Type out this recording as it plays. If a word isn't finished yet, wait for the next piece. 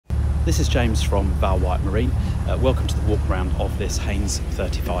This is James from Val Wyatt Marine. Welcome to the walk around of this Haines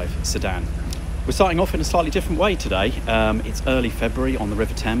 35 sedan. We're starting off in a slightly different way today. It's early February on the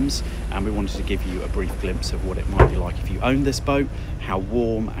River Thames, and we wanted to give you a brief glimpse of what it might be like if you own this boat, how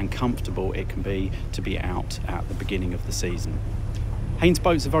warm and comfortable it can be to be out at the beginning of the season. Haines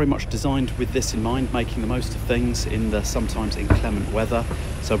boats are very much designed with this in mind, making the most of things in the sometimes inclement weather.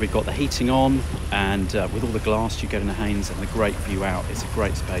 So we've got the heating on, and with all the glass you get in a Haines and the great view out, it's a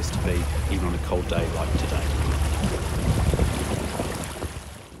great space to be, even on a cold day like today.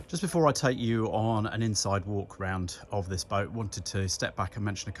 Just before I take you on an inside walk round of this boat, wanted to step back and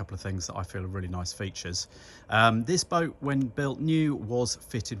mention a couple of things that I feel are really nice features. This boat, when built new, was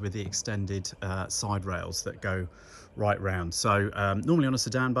fitted with the extended side rails that go right round. So normally on a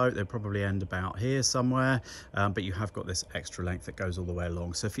sedan boat they'll probably end about here somewhere, but you have got this extra length that goes all the way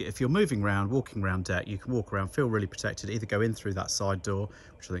along. So if you're moving around, walking around deck, you can walk around, feel really protected, either go in through that side door,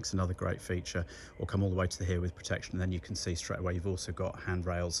 which I think is another great feature, or come all the way to the here with protection. And then you can see straight away you've also got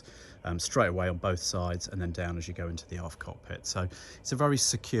handrails straight away on both sides, and then down as you go into the aft cockpit. So it's a very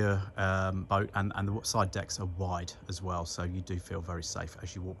secure boat, and the side decks are wide as well, so you do feel very safe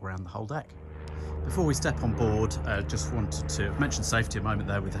as you walk around the whole deck. Before we step on board, just wanted to mention safety a moment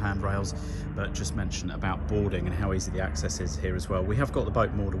there with the handrails, but just mention about boarding and how easy the access is here as well. We have got the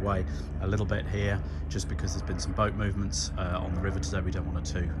boat moored away a little bit here, just because there's been some boat movements on the river today. We don't want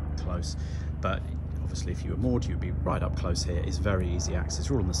it too close, but obviously if you were moored, you'd be right up close here. It's very easy access.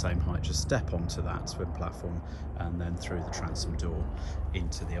 You're all on the same height. Just step onto that swim platform and then through the transom door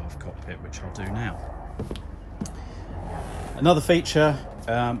into the aft cockpit, which I'll do now. Another feature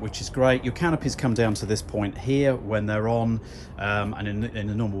which is great, your canopies come down to this point here when they're on, and in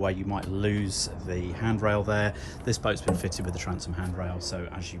a normal way you might lose the handrail there. This boat's been fitted with the transom handrail, so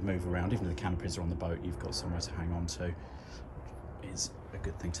as you move around, even if the canopies are on the boat, you've got somewhere to hang on to. Is a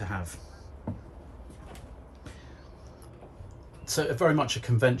good thing to have. So very much a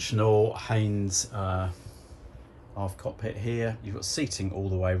conventional Haines aft cockpit here. You've got seating all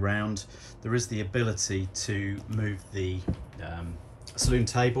the way round. There is the ability to move the saloon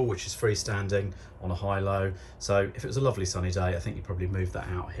table, which is freestanding on a high-low. So if it was a lovely sunny day, I think you'd probably move that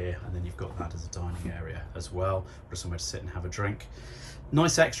out here, and then you've got that as a dining area as well, or somewhere to sit and have a drink.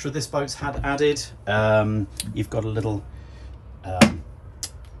 Nice extra this boat's had added. You've got a little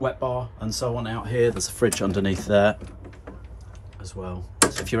wet bar and so on out here. There's a fridge underneath there as well.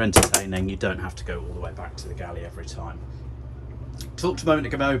 So if you're entertaining, you don't have to go all the way back to the galley every time. Talked a moment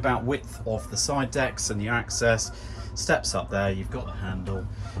ago about width of the side decks and the access. Steps up there, you've got the handle,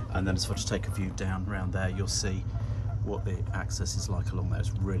 and then as I just take a view down around there, you'll see what the access is like along there.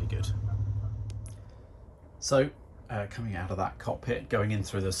 It's really good. So coming out of that cockpit, going in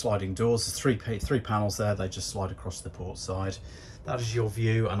through the sliding doors, there's three panels there. They just slide across the port side. That is your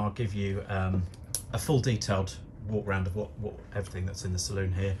view, and I'll give you a full detailed walk round of what everything that's in the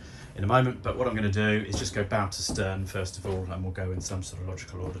saloon here in a moment. But what I'm going to do is just go bow to stern first of all, and we'll go in some sort of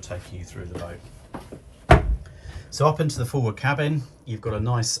logical order, taking you through the boat. So up into the forward cabin, you've got a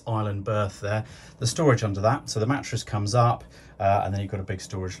nice island berth there. The storage under that, so the mattress comes up, and then you've got a big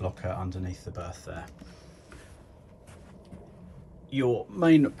storage locker underneath the berth there. Your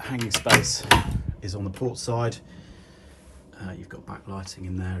main hanging space is on the port side. You've got backlighting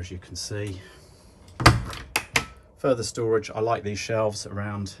in there, as you can see. Further storage, I like these shelves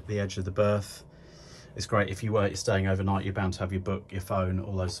around the edge of the berth. It's great if you were staying overnight, you're bound to have your book, your phone,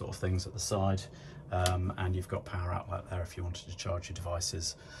 all those sort of things at the side. And you've got power outlet there if you wanted to charge your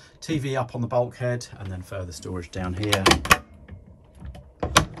devices. TV up on the bulkhead, and then further storage down here.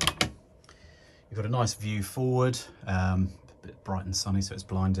 You've got a nice view forward, a bit bright and sunny, so it's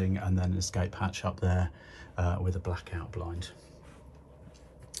blinding, and then an escape hatch up there with a blackout blind.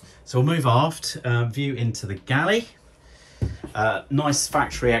 So we'll move aft, view into the galley. Nice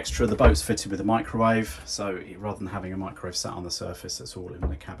factory extra, the boat's fitted with a microwave, so rather than having a microwave sat on the surface, it's all in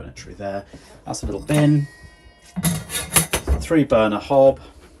the cabinetry there. That's a little bin, 3-burner hob.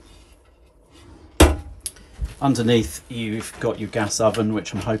 Underneath you've got your gas oven,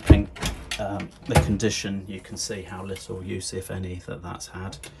 which I'm hoping the condition, you can see how little use, if any, that's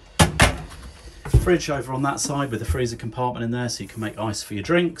had. Fridge over on that side with a freezer compartment in there, so you can make ice for your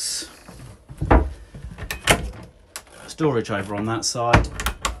drinks. Storage over on that side,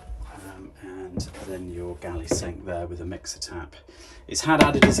 and then your galley sink there with a mixer tap. It's had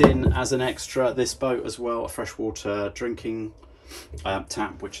added as an extra, this boat as well, a freshwater drinking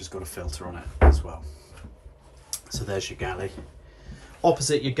tap, which has got a filter on it as well. So there's your galley.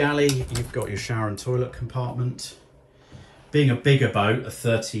 Opposite your galley, you've got your shower and toilet compartment. Being a bigger boat, a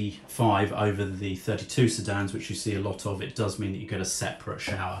 35 over the 32 sedans, which you see a lot of, it does mean that you get a separate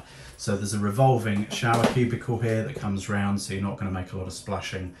shower. So there's a revolving shower cubicle here that comes round, so you're not going to make a lot of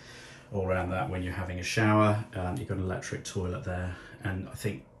splashing all around that when you're having a shower. You've got an electric toilet there, and I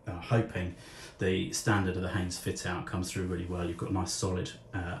think, hoping the standard of the Haines fit out comes through really well. You've got a nice solid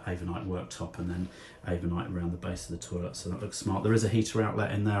Avonite worktop and then Avonite around the base of the toilet, so that looks smart. There is a heater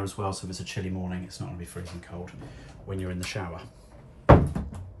outlet in there as well, so if it's a chilly morning, it's not going to be freezing cold when you're in the shower.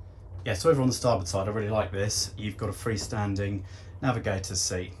 Yeah, so over on the starboard side, I really like this. You've got a freestanding navigator's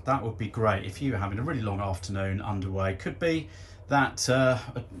seat. That would be great if you were having a really long afternoon underway. Could be that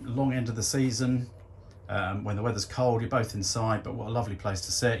long end of the season, when the weather's cold, you're both inside, but what a lovely place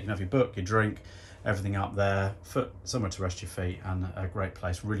to sit. You can have your book, your drink, everything up there, somewhere to rest your feet, and a great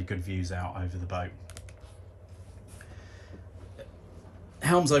place. Really good views out over the boat.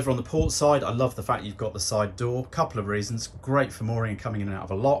 Helm's over on the port side. I love the fact you've got the side door. Couple of reasons. Great for mooring and coming in and out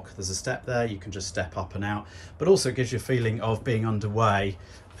of a lock. There's a step there, you can just step up and out, but also it gives you a feeling of being underway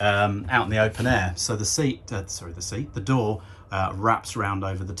out in the open air. So the door wraps around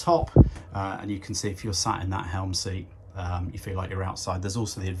over the top, and you can see if you're sat in that helm seat, you feel like you're outside. There's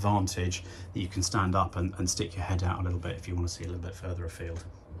also the advantage that you can stand up and stick your head out a little bit if you want to see a little bit further afield.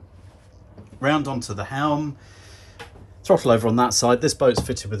 Round onto the helm. Throttle over on that side. This boat's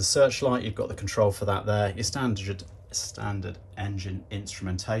fitted with a searchlight. You've got the control for that there. Your standard engine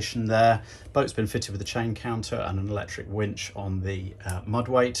instrumentation there. Boat's been fitted with a chain counter and an electric winch on the mud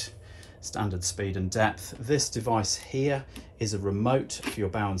weight. Standard speed and depth. This device here is a remote for your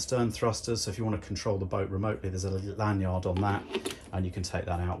bow and stern thrusters. So if you want to control the boat remotely, there's a lanyard on that, and you can take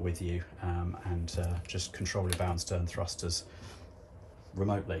that out with you and just control your bow and stern thrusters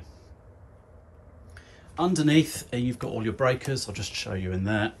remotely. Underneath, you've got all your breakers. I'll just show you in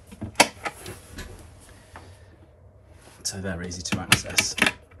there. So they're easy to access.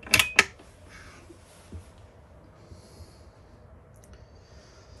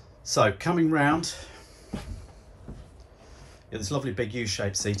 So coming round, this lovely big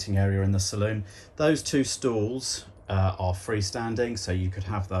U-shaped seating area in the saloon. Those two stalls are freestanding, so you could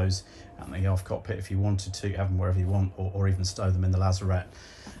have those out in the aft cockpit if you wanted to, have them wherever you want, or even stow them in the lazarette.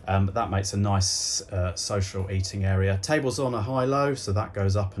 But that makes a nice social eating area. Tables on a high-low, so that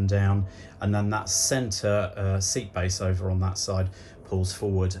goes up and down, and then that centre seat base over on that side pulls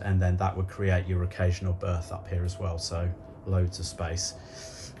forward, and then that would create your occasional berth up here as well, so loads of space.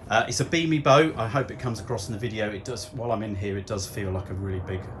 It's a beamy boat. I hope it comes across in the video. It does, while I'm in here, it does feel like a really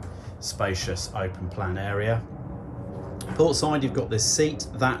big, spacious, open plan area. Port side, you've got this seat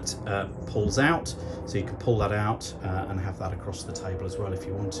that pulls out, so you can pull that out and have that across the table as well if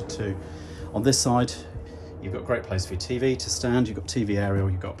you wanted to. On this side, you've got a great place for your TV to stand. You've got TV aerial,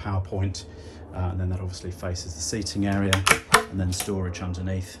 you've got PowerPoint, and then that obviously faces the seating area, and then storage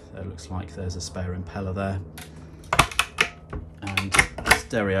underneath. It looks like there's a spare impeller there, and the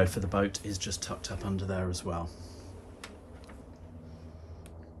stereo for the boat is just tucked up under there as well.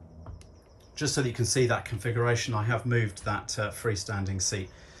 Just so that you can see that configuration, I have moved that freestanding seat,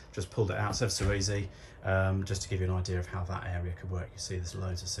 just pulled it out, so it's so easy, just to give you an idea of how that area could work. You see there's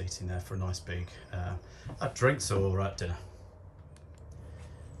loads of seating there for a nice big drinks or dinner.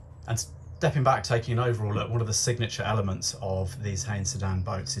 And stepping back, taking an overall look, one of the signature elements of these Haines sedan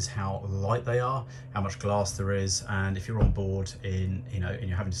boats is how light they are, how much glass there is, and if you're on board and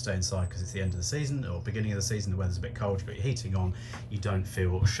you're having to stay inside because it's the end of the season or beginning of the season, the weather's a bit cold, you've got your heating on, you don't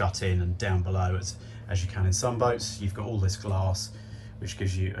feel shut in and down below as you can in some boats. You've got all this glass, which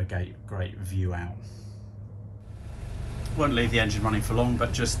gives you a great view out. Won't leave the engine running for long,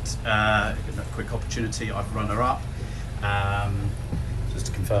 but just a quick opportunity. I've run her up. Just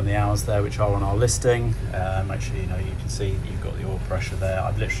to confirm the hours there, which are on our listing. Make sure you can see that you've got the oil pressure there.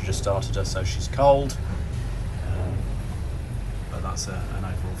 I've literally just started her, so she's cold. But that's an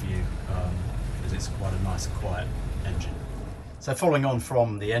overall view, because it's quite a nice, quiet engine. So following on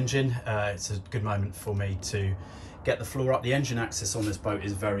from the engine, it's a good moment for me to get the floor up. The engine access on this boat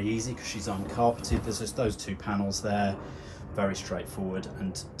is very easy because she's uncarpeted. There's just those two panels there, very straightforward,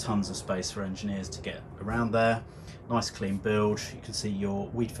 and tons of space for engineers to get around there. Nice clean build. You can see your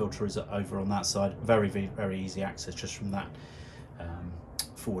weed filter is over on that side. Very, very easy access just from that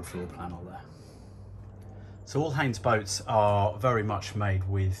forward floor panel there. So all Haines boats are very much made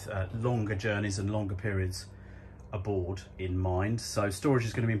with longer journeys and longer periods aboard in mind. So storage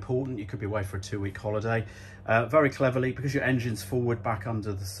is going to be important. You could be away for a 2-week holiday. Very cleverly, because your engine's forward back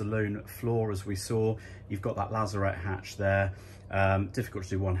under the saloon floor, as we saw, you've got that lazarette hatch there. Difficult to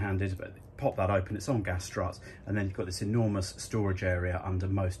do one-handed, but pop that open, it's on gas struts, and then you've got this enormous storage area under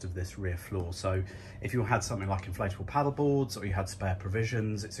most of this rear floor. So if you had something like inflatable paddle boards or you had spare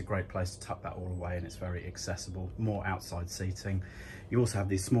provisions, it's a great place to tuck that all away, and it's very accessible, more outside seating. You also have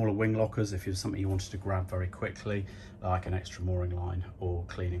these smaller wing lockers if there's something you wanted to grab very quickly, like an extra mooring line or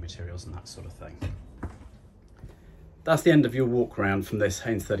cleaning materials and that sort of thing. That's the end of your walk around from this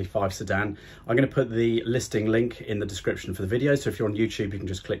Haines 35 sedan. I'm going to put the listing link in the description for the video, so if you're on YouTube you can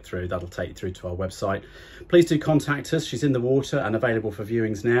just click through, that'll take you through to our website. Please do contact us, she's in the water and available for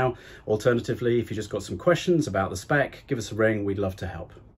viewings now. Alternatively, if you just got some questions about the spec, give us a ring, we'd love to help.